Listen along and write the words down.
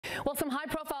Well, some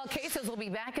high-profile cases will be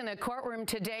back in the courtroom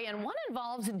today, and one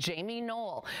involves Jamey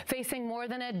Noel, facing more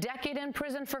than a decade in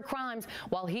prison for crimes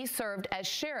while he served as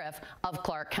sheriff of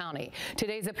Clark County.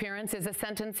 Today's appearance is a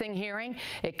sentencing hearing.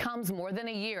 It comes more than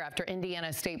a year after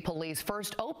Indiana State Police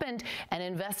first opened an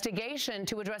investigation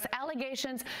to address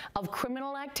allegations of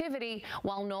criminal activity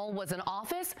while Noel was in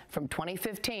office from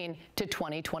 2015 to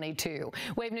 2022.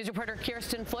 Wave News reporter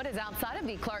Kirsten Foote is outside of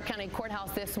the Clark County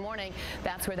Courthouse this morning.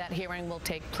 That's where that hearing will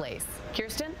take place.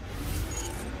 Kirsten?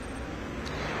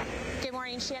 Good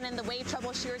morning, Shannon. The Wave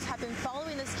troubleshooters have been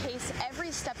following this case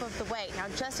every step of the way. Now,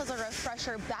 just as a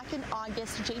refresher, back in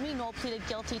August, Jamey Noel pleaded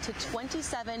guilty to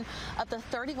 27 of the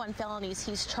 31 felonies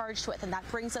he's charged with, and that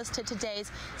brings us to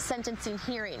today's sentencing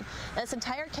hearing. This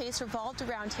entire case revolved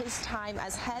around his time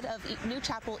as head of New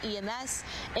Chapel EMS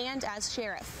and as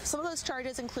sheriff. Some of those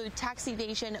charges include tax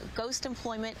evasion, ghost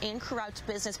employment, and corrupt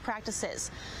business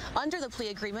practices. Under the plea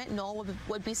agreement, Noel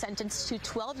would be sentenced to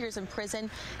 12 years in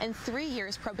prison and 3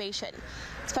 years probation.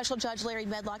 Special Judge Larry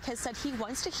Medlock has said he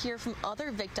wants to hear from other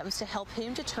victims to help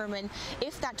him determine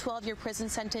if that 12-year prison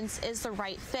sentence is the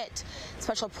right fit.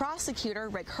 Special Prosecutor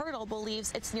Rick Hertel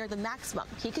believes it's near the maximum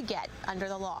he could get under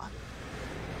the law.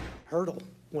 Hertel,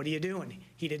 what are you doing?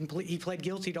 He pled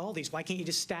guilty to all these. Why can't you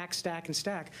just stack, and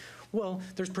stack? Well,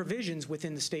 there's provisions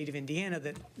within the state of Indiana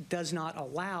that does not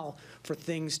allow for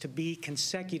things to be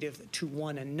consecutive to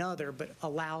one another, but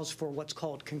allows for what's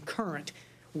called concurrent,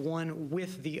 one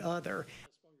with the other.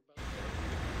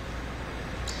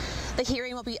 The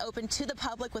hearing will be open to the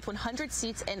public with 100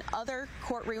 seats and other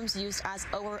courtrooms used as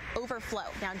overflow.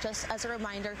 Now, just as a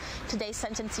reminder, today's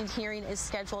sentencing hearing is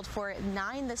scheduled for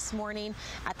 9 this morning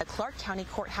at the Clark County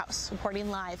Courthouse.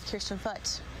 Reporting live, Kirsten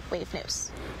Foote, Wave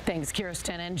News. Thanks,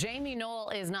 Kirsten. And Jamey Noel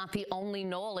is not the only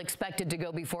Noel expected to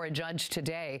go before a judge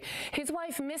today. His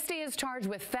wife, Misty, is charged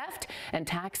with theft and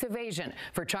tax evasion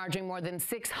for charging more than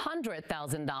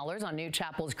 $600,000 on New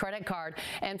Chapel's credit card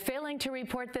and failing to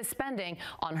report the spending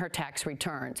on her tax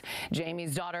returns.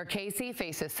 Jamey's daughter, Casey,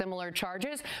 faces similar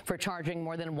charges for charging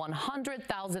more than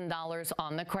 $100,000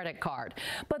 on the credit card.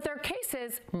 But their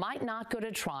cases might not go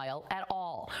to trial at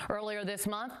all. Earlier this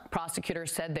month,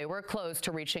 prosecutors said they were close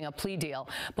to reaching a plea deal,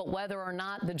 but whether or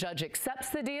not the judge accepts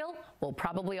the deal will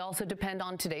probably also depend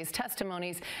on today's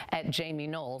testimonies at Jamey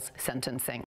Noel's sentencing.